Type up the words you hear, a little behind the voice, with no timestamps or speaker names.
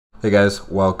Hey guys,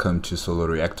 welcome to Solo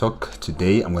ReacTalk.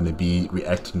 Today I'm going to be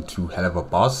reacting to HELLUVA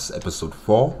Boss episode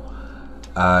 4.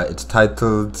 It's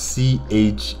titled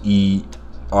C.H.E.R.U.B.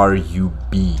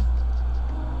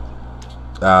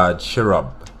 C.H.E.R.U.B.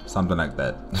 Something like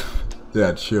that.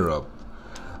 Yeah,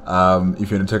 C.H.E.R.U.B.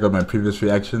 If you want to check out my previous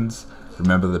reactions,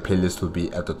 remember the playlist will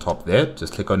be at the top there.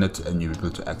 Just click on it and you'll be able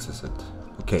to access it.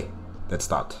 Okay, let's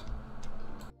start.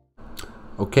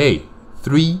 Okay,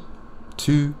 3,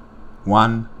 2,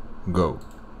 1, go.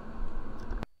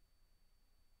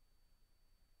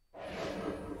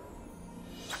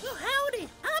 Well, howdy,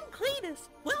 I'm Cletus.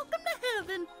 Welcome to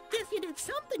heaven. Guess you did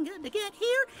something good to get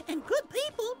here, and good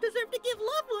people deserve to give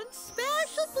loved ones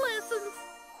special blessings.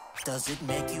 Does it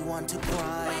make you want to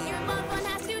cry? When your loved one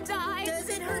has to die. Does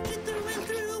it hurt you through and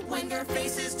through When your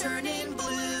face is turning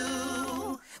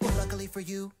blue? Well, luckily for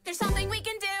you, There's something we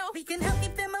can do. we can help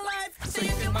keep them alive? so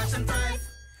you can watch them thrive.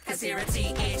 Cause here at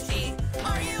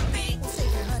C.H.E.R.U.B. we'll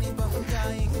save your honey bun from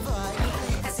dying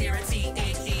violently. Cause here at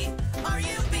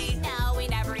C.H.E.R.U.B. No, we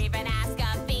never even ask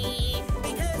a fee.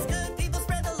 Because good people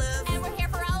spread the love. And we're here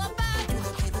for all of us. And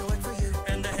the paperwork for you,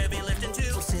 and the heavy lifting too.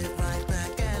 So sit right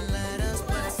back and let us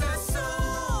bless our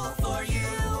soul for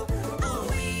you. Oh,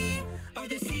 we are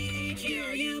the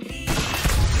C.H.E.R.U.B.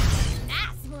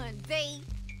 Nice one, B.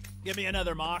 Give me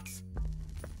another Mox.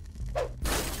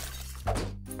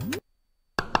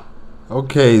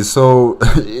 Okay, so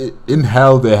in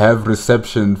hell they have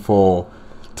reception for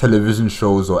television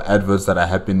shows or adverts that are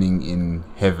happening in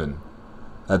heaven.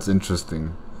 That's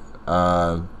interesting.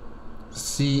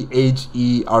 C.H.E.R.U.B.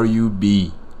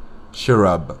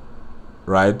 C.H.E.R.U.B.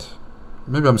 Right?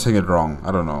 Maybe I'm saying it wrong.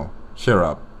 I don't know.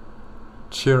 C.H.E.R.U.B.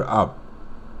 Cheer up.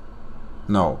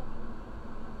 No.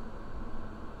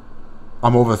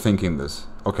 I'm overthinking this.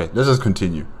 Okay, let's just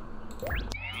continue.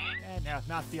 And now,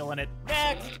 not feeling it.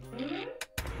 Next!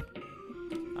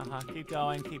 Keep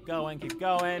going, keep going, keep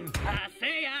going. I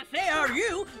say, are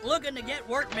you looking to get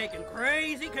work making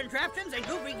crazy contraptions and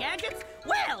goofy gadgets?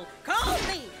 Well, call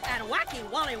me at Wacky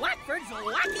Wally Wackford's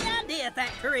Wacky Idea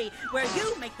Factory, where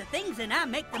you make the things and I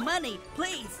make the money.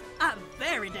 Please, I'm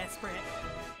very desperate.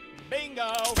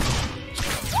 Bingo!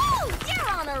 Woo! You're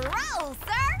on a roll,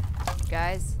 sir.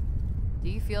 Guys, do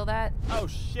you feel that? Oh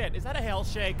shit, is that a hell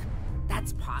shake?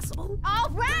 That's possible? All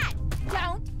right.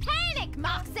 Don't panic,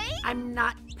 Moxie. I'm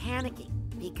not panicking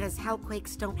because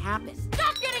hellquakes don't happen.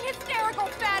 Stop getting hysterical,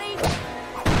 fatty.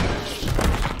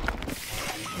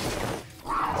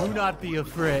 Do not be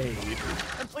afraid.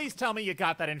 And please tell me you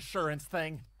got that insurance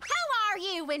thing. Who are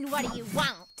you and what do you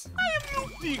want? I am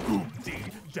Loopy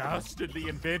Goopty, dastardly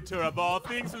inventor of all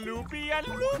things loopy and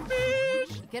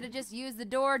loopish. Could've just used the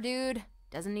door, dude.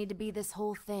 Doesn't need to be this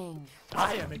whole thing.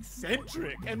 I am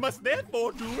eccentric and must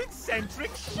therefore do eccentric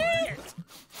shit.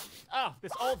 Oh,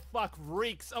 this old fuck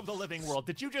reeks of the living world.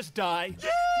 Did you just die?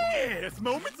 Yes,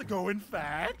 moments ago, in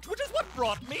fact, which is what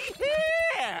brought me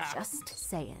here. Just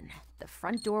saying. The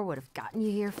front door would have gotten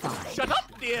you here fine. Shut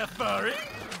up, dear furry.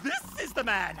 This is the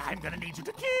man I'm gonna need you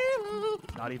to kill.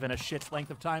 Not even a shit's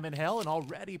length of time in hell and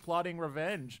already plotting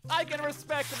revenge. I can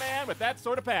respect a man with that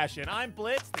sort of passion. I'm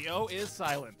Blitz. The O is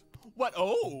silent. What?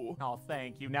 Oh. Oh,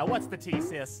 thank you. Now, what's the tea,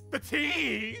 sis? The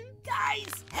tea?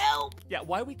 Guys, help! Yeah,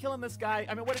 why are we killing this guy?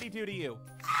 I mean, what did he do to you?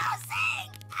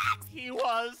 Housing! He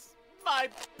was my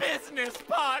business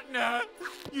partner.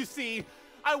 You see,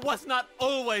 I was not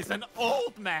always an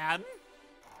old man.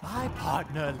 My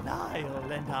partner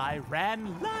Lyle and I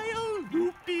ran Lyle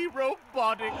Loopy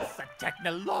Robotics, a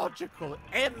technological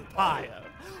empire.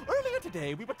 Earlier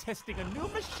today, we were testing a new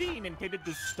machine intended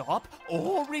to stop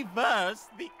or reverse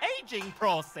the aging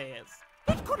process.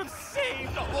 It could have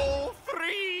saved all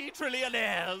 3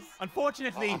 trillionaires.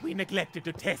 Unfortunately, we neglected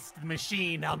to test the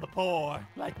machine on the poor,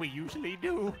 like we usually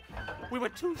do. We were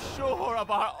too sure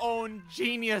of our own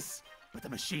genius, but the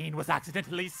machine was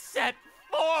accidentally set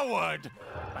forward.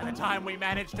 By the time we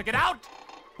managed to get out,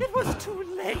 it was too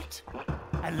late.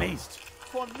 At least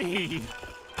for me.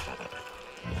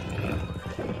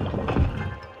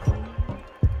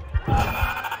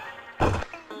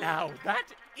 Now that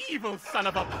evil son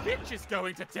of a bitch is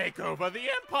going to take over the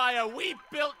empire we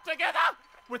built together.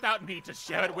 Without me to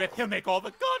share it with, he'll make all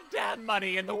the goddamn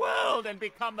money in the world and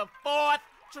become the 4th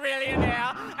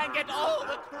trillionaire and get all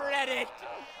the credit.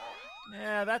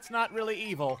 Yeah, that's not really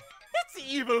evil. It's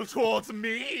evil towards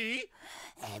me.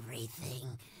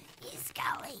 Everything is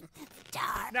going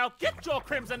dark. Now get your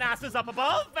crimson asses up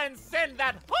above and send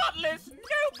that heartless,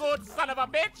 no-good son of a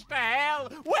bitch to hell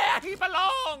where he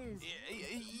belongs!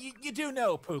 You do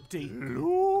know, Poopty.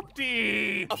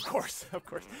 Loopty! Of course, of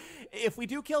course. If we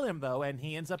do kill him, though, and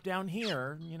he ends up down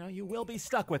here, you know, you will be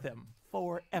stuck with him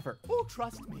forever. Oh,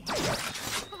 trust me.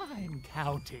 I'm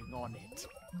counting on it.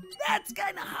 That's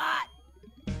kinda hot.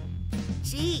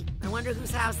 Gee, I wonder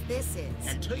whose house this is.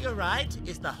 And to your right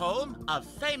is the home of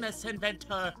famous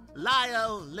inventor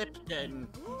Lyle Lipton.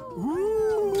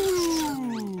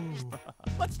 Ooh.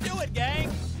 Let's do it,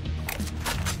 gang!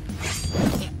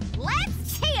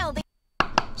 Let's kill the.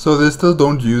 So they still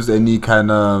don't use any kind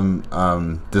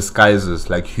of disguises,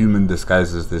 like human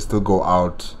disguises. They still go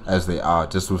out as they are,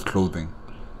 just with clothing.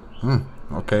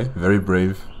 Okay, very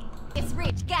brave. This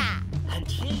rich guy. And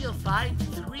here you'll find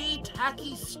 3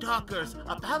 tacky stalkers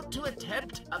about to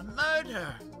attempt a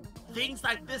murder. Things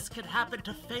like this can happen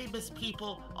to famous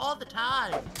people all the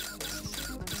time.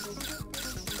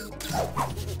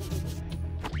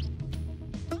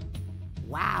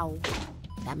 Wow,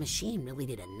 that machine really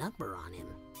did a number on him.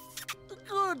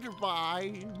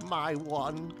 Goodbye, my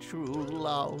one true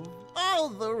love. All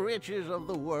the riches of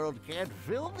the world can't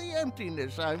fill the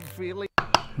emptiness I'm feeling.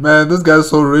 Man, this guy's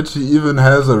so rich. He even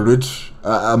has a rich,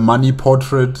 a money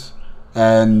portrait,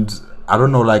 and I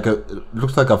don't know, like it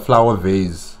looks like a flower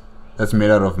vase that's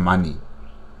made out of money.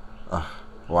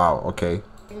 Wow. Okay.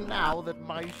 Now that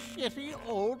my shitty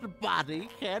old body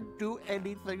can't do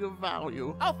anything of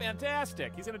value. Oh,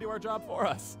 fantastic! He's gonna do our job for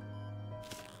us.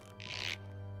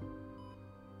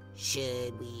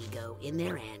 Should we go in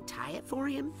there and tie it for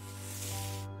him?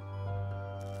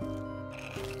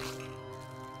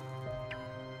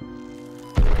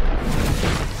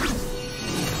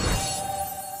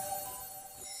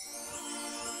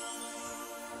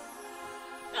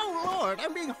 Oh Lord,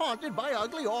 I'm being haunted by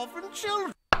ugly orphan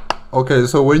children. Okay,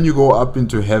 so when you go up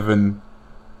into heaven,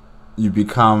 you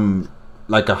become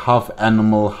like a half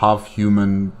animal, half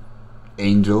human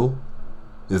angel.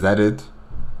 Is that it?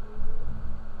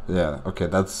 Yeah, okay,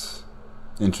 that's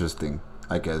interesting,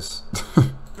 I guess.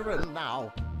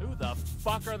 Now. Who the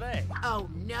fuck are they? Oh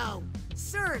no.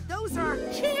 Sir, those are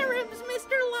cherubs,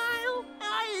 Mr. Lyle.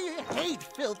 I hate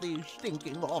filthy,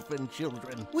 stinking orphan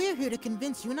children. We're here to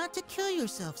convince you not to kill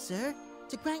yourself, sir.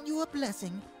 To grant you a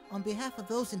blessing on behalf of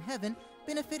those in heaven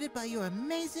benefited by your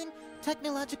amazing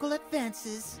technological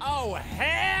advances. Oh,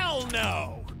 hell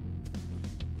no!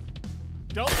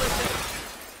 Don't listen.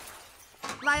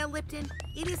 Lyle Lipton,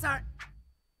 it is our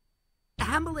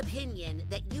humble opinion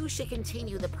that you should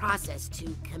continue the process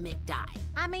to commit die.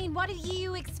 I mean, what do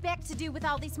you expect to do with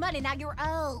all this money now you're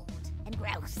old and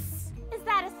gross? Is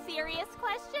that a serious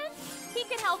question? He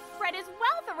can help spread his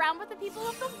wealth around with the people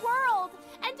of the world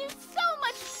and do so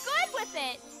much good with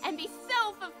it and be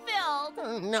so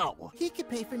fulfilled. No. He could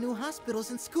pay for new hospitals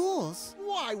and schools.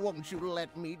 Why won't you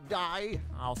let me die?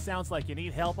 Oh, sounds like you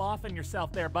need help offing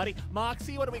yourself there, buddy.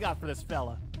 Moxie, what do we got for this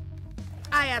fella?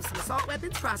 I have some assault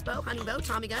weapons, crossbow, hunting bow,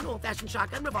 Tommy gun, old-fashioned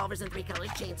shotgun, revolvers, and 3 colors,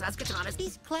 chainsaws, katanas.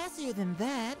 He's classier than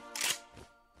that.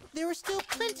 There are still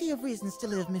plenty of reasons to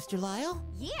live, Mr. Lyle.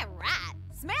 Yeah, right.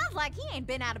 Smells like he ain't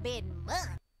been out of bed in months.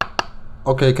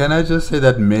 Okay, can I just say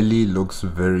that Melly looks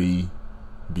very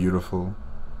beautiful?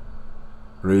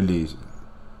 Really,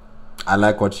 I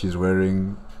like what she's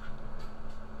wearing.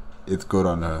 It's good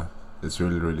on her. It's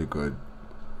really, really good.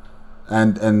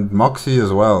 And Moxie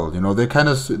as well. You know, they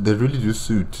really do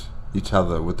suit each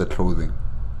other with the clothing.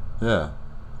 Yeah.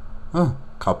 Oh,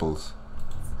 couples.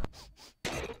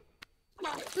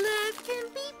 Life can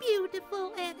be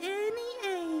beautiful at any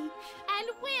age. And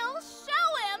we'll show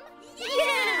him!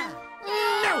 Yeah!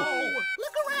 No!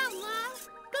 Look around, Lyle.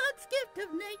 God's gift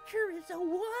of nature is a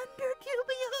wonder to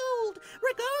behold,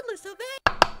 regardless of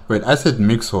age. Wait, I said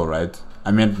Mixo, right?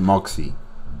 I meant Moxie.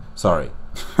 Sorry.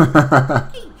 Or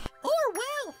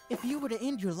wealth. If you were to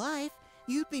end your life,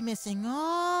 you'd be missing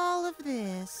all of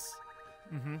this.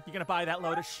 You gonna buy that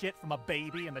load of shit from a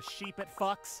baby and the sheep it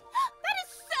fucks? That is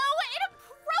so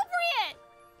inappropriate!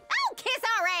 Oh, kiss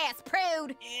our ass,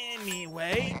 prude!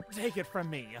 Anyway, take it from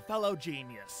me, a fellow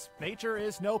genius. Nature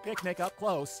is no picnic up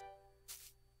close.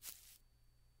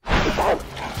 Oh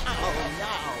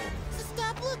no!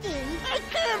 Stop looking! I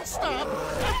can't stop!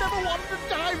 I've never wanted to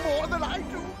die more than I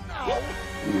do now!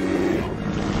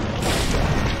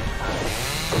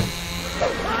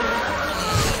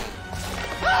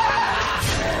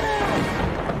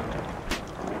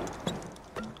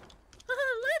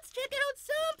 Let's check out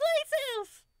someplace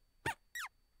else.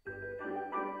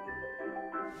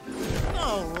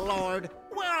 Oh Lord,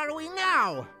 where are we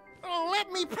now?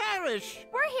 Let me perish!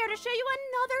 We're here to show you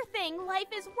another thing life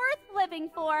is worth living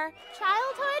for.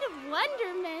 Childhood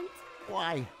wonderment.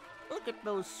 Why, look at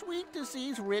those sweet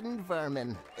disease-ridden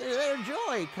vermin. Their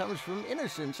joy comes from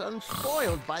innocence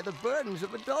unspoiled by the burdens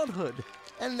of adulthood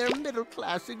and their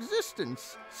middle-class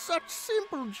existence. Such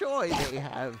simple joy they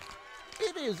have.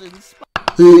 It is inspiring.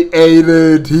 He ate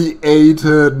it! He ate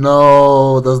it!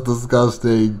 No, that's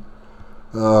disgusting.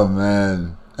 Oh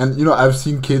man. And you know, I've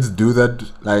seen kids do that,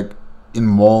 like, in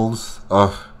malls.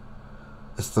 Ugh.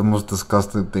 It's the most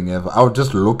disgusting thing ever. I would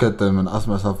just look at them and ask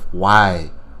myself,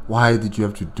 why? Why did you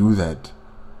have to do that?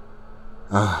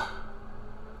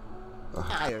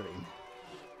 Tiring.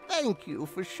 Thank you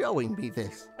for showing me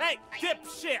this. Hey,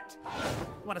 dipshit!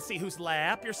 Want to see whose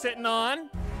lap you're sitting on?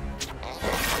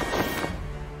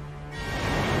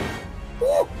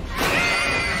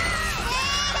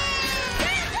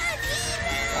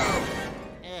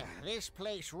 This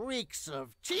place reeks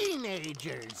of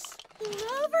teenagers.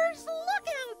 Lovers, look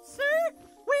out, sir!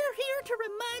 We're here to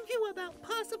remind you about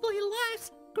possibly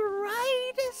life's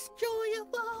greatest joy of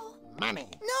all. Money.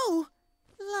 No!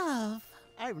 Love.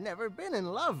 I've never been in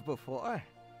love before.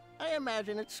 I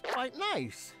imagine it's quite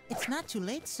nice. It's not too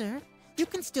late, sir. You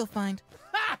can still find...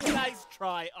 Ha! Nice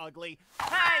try, ugly.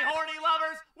 Hey, horny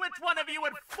lovers! Which one of you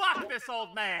would fuck this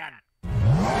old man?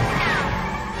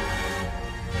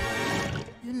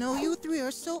 You know, you three are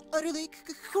so utterly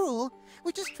cruel.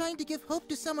 We're just trying to give hope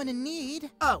to someone in need.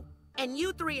 Oh, and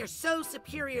you three are so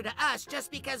superior to us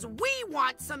just because we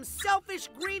want some selfish,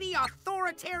 greedy,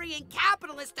 authoritarian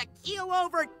capitalist to keel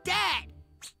over dead.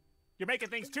 You're making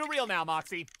things too real now,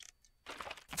 Moxie.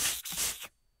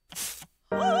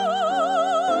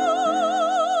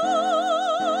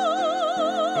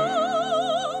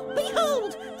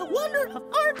 Behold, the wonder of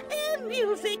art and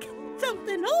music.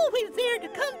 Something always there to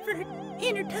comfort,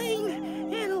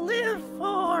 entertain, and live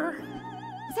for.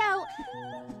 So,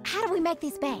 how do we make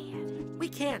this bad? We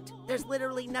can't. There's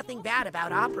literally nothing bad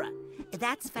about opera.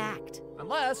 That's fact.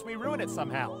 Unless we ruin it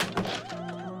somehow.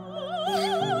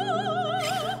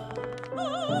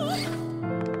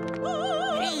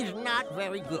 He's not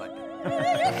very good.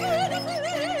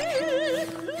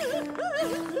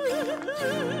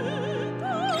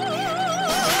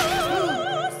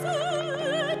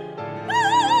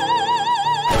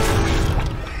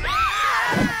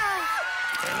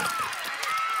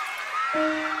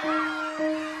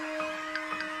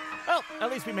 Well, at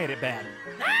least we made it bad.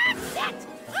 That's it!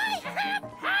 I have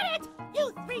had it!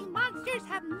 You three monsters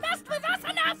have messed with us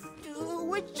enough!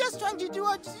 We're just trying to do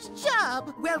our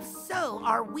job. Well, so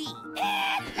are we.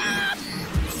 Enough!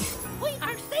 We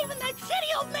are saving that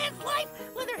shitty old man's life,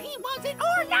 whether he wants it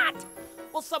or not!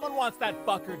 Well, someone wants that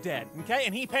fucker dead, okay?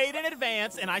 And he paid in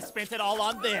advance, and I spent it all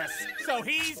on this. So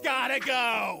he's gotta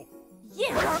go! You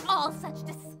are all such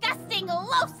disgusting,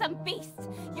 loathsome beasts!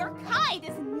 Your kind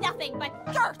is nothing but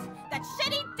dirt that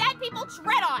shitty dead people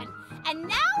tread on! And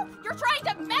now you're trying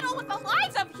to meddle with the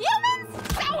lives of humans?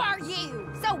 So are you!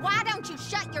 So why don't you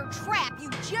shut your trap, you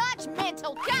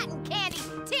judgmental, cotton candy,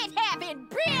 tit-having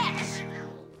bitch!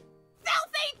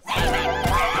 Filthy demon!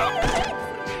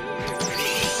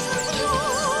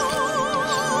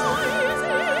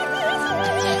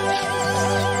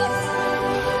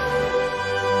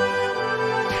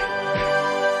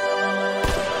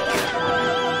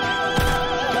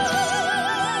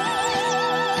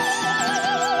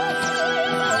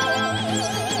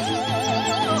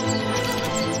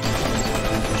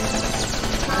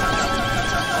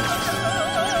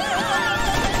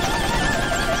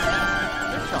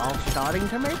 Starting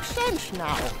to make sense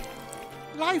now.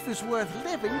 Life is worth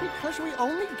living because we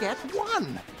only get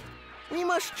one. We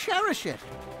must cherish it.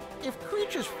 If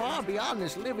creatures far beyond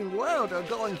this living world are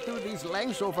going through these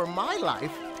lengths over my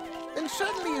life, then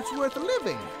certainly it's worth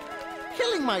living.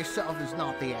 Killing myself is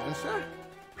not the answer.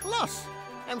 Plus,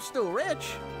 I'm still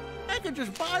rich. I could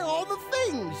just buy all the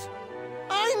things.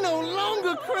 I no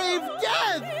longer crave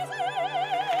death!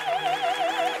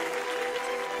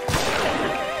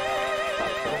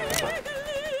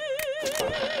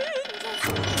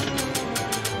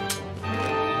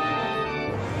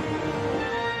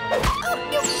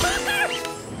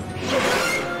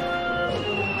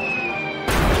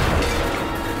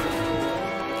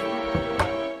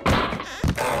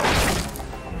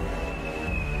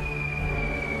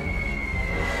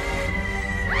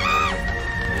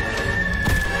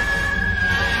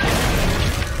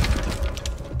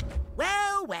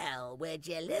 Would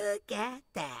you look at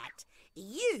that?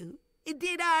 You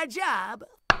did our job.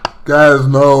 Guys,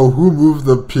 no. Who moved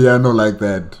the piano like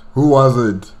that? Who was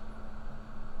it?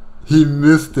 He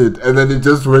missed it and then it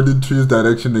just went into his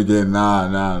direction again.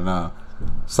 Nah.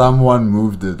 Someone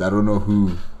moved it. I don't know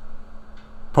who.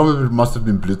 Probably must have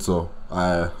been Blitzo.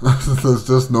 There's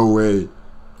just no way.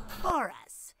 For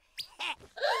us.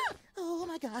 Oh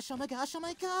my gosh, oh my gosh, oh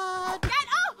my god! Get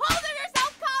a hold of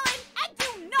yourself, Colin, and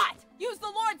do not use the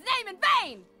Lord's name in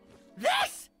vain!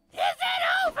 This isn't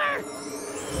over!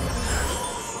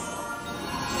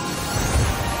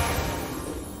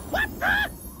 What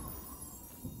the?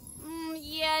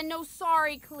 Yeah, no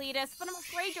sorry, Cletus, but I'm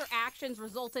afraid your actions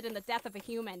resulted in the death of a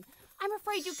human. I'm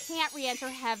afraid you can't re-enter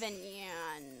heaven.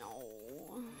 Yeah, no.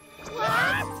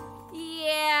 What?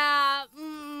 Yeah,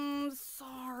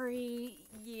 sorry.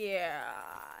 Yeah,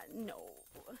 no.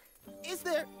 Is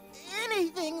there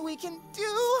anything we can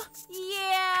do?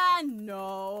 Yeah,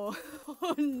 no.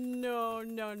 Oh, no,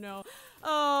 no, no.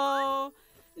 Oh,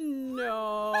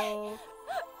 no.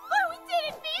 But we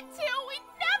didn't need to. We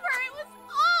never. It was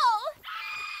all.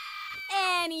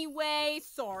 Anyway,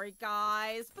 sorry,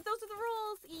 guys. But those are the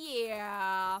rules.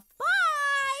 Yeah.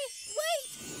 Bye.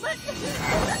 Wait.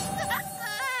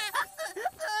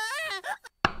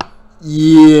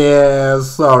 Yeah,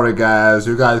 sorry guys,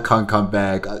 you guys can't come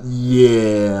back.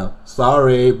 Yeah,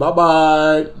 sorry, bye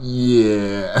bye.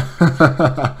 Yeah.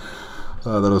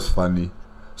 Oh, that was funny.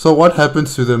 So what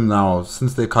happens to them now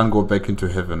since they can't go back into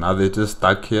heaven? Are they just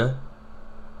stuck here?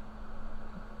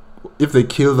 If they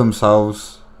kill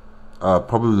themselves,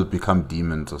 probably become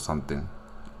demons or something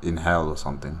in hell or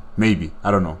something. Maybe, I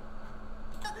don't know.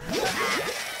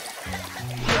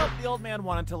 Well, the old man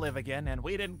wanted to live again, and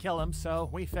we didn't kill him, so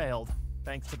we failed.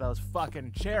 Thanks to those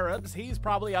fucking cherubs, he's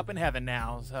probably up in heaven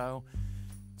now, so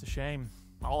it's a shame.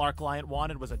 All our client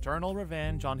wanted was eternal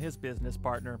revenge on his business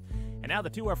partner, and now the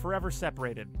two are forever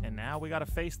separated, and now we gotta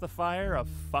face the fire of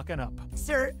fucking up.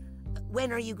 Sir,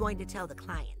 when are you going to tell the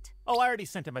client? Oh, I already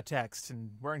sent him a text,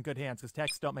 and we're in good hands, because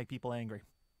texts don't make people angry.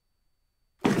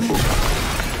 Blitz!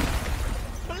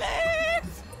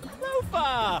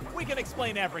 Lufa! We can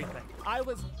explain everything. I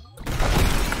was...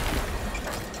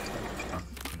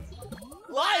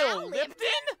 Lyle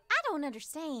Lipton? I don't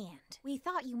understand. We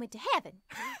thought you went to heaven.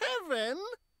 Heaven?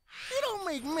 You don't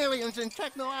make millions in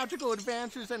technological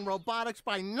advances and robotics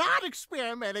by not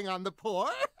experimenting on the poor.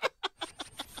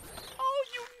 Oh,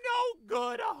 you no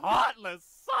good, heartless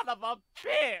son of a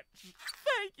bitch!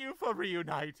 Thank you for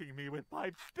reuniting me with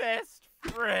my best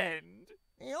friend.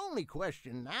 The only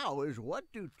question now is, what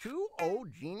do two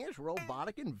old genius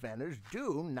robotic inventors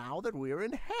do now that we're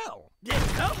in hell? Did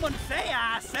someone say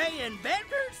I say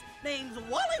inventors? Name's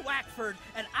Wally Wackford,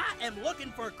 and I am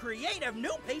looking for creative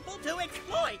new people to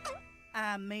exploit.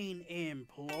 I mean,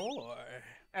 employ.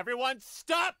 Everyone,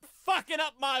 stop fucking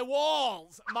up my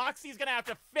walls! Moxie's gonna have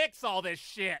to fix all this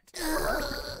shit.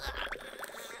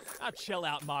 Now chill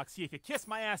out, Moxie. If you kiss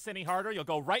my ass any harder, you'll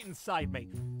go right inside me.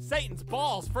 Satan's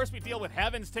balls. First we deal with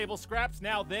heaven's table scraps,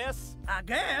 now this. I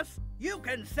guess you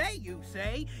can say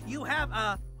you have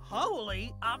a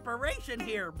holy operation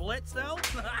here, Blitzo.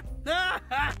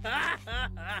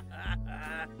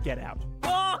 Get out.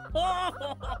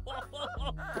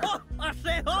 I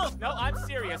said, oh. No, I'm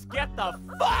serious. Get the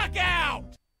fuck out!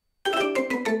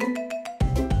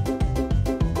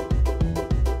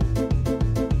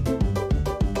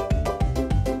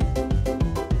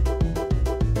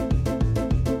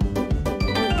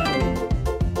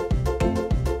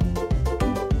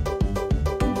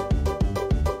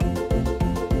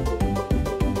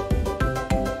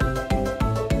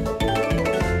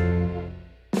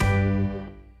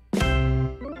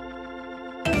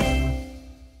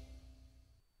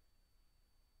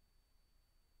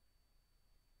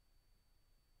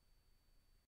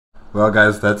 Well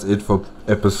guys, that's it for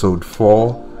episode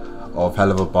 4 of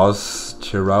HELLUVA Boss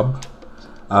C.H.E.R.U.B.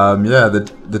 Yeah, the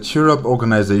C.H.E.R.U.B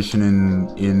organization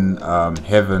in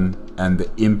heaven and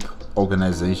the imp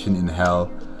organization in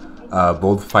hell,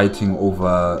 both fighting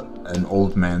over an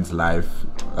old man's life.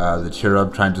 The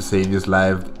C.H.E.R.U.B trying to save his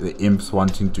life, the imps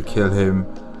wanting to kill him.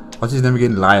 What's his name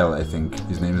again? Lyle, I think.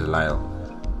 His name is Lyle.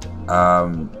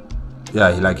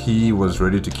 Yeah, he was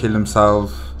ready to kill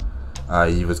himself.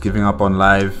 He was giving up on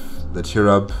life. The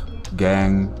C.H.E.R.U.B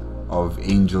gang of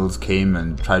angels came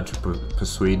and tried to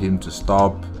persuade him to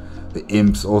stop. The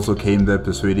imps also came there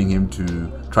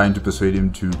trying to persuade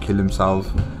him to kill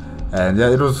himself. And yeah,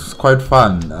 it was quite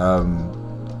fun.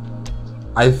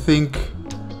 I think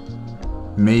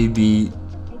maybe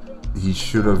he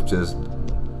should have just,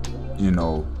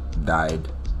 died,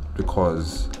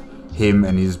 because him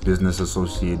and his business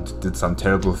associate did some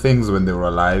terrible things when they were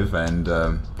alive, and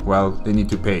well, they need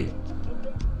to pay.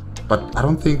 But I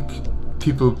don't think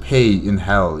people pay in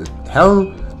hell. Hell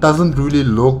doesn't really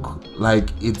look like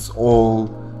it's all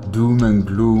doom and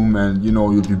gloom, and you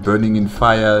know, you'll be burning in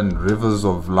fire and rivers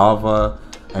of lava,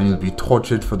 and you'll be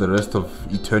tortured for the rest of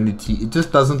eternity. It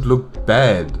just doesn't look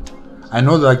bad. I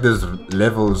know like there's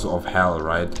levels of hell,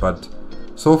 right? But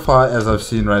so far as I've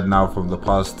seen right now from the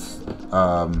past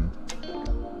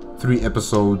 3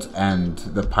 episodes and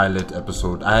the pilot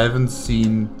episode, I haven't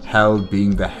seen hell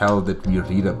being the hell that we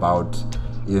read about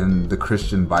in the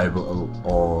Christian Bible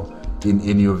or in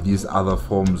any of these other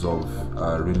forms of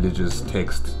religious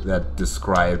text that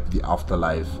describe the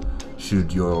afterlife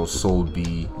should your soul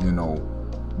be, you know,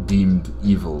 deemed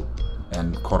evil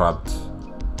and corrupt.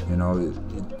 You know,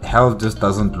 hell just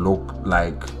doesn't look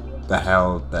like the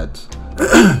hell that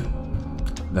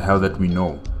the hell that we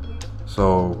know.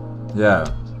 So yeah.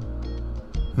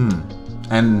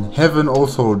 And heaven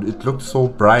also, it looked so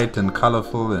bright and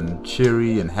colorful and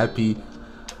cheery and happy,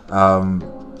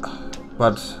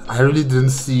 but I really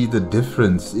didn't see the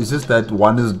difference. It's just that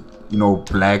one is, you know,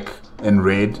 black and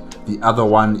red, the other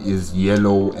one is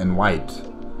yellow and white.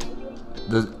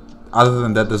 Other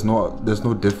than that, there's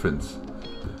no difference.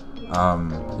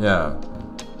 Yeah.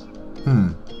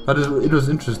 But it was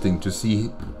interesting to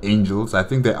see angels. I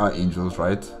think they are angels,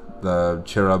 right? The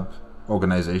C.H.E.R.U.B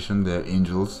organization, they're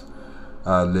angels.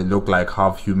 They look like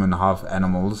half human, half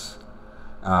animals.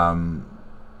 And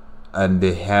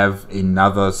they have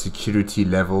another security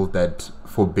level that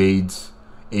forbids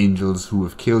angels who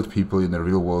have killed people in the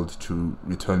real world to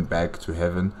return back to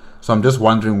heaven. So I'm just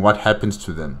wondering what happens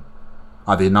to them.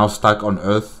 Are they now stuck on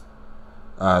earth?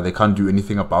 They can't do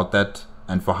anything about that.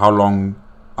 And for how long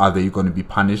are they going to be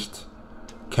punished?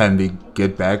 Can they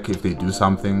get back if they do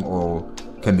something, or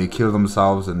can they kill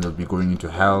themselves and they'll be going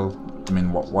into hell? I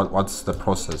mean, what's the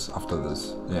process after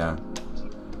this? Yeah.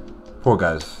 Poor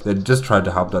guys. They just tried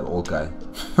to help that old guy.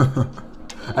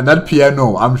 And that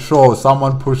piano, I'm sure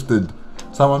someone pushed it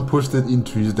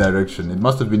into his direction. It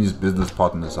must have been his business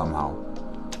partner somehow.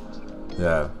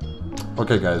 Yeah.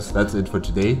 Okay guys, that's it for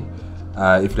today.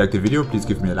 If you liked the video, please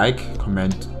give me a like,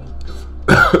 comment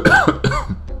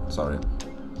sorry,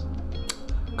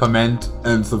 comment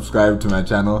and subscribe to my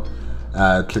channel.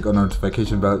 Click on the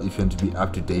notification bell if you want to be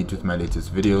up to date with my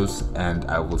latest videos, and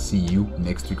I will see you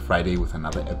next week Friday with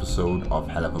another episode of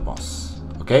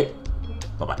HELLUVA. Okay,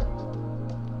 bye bye.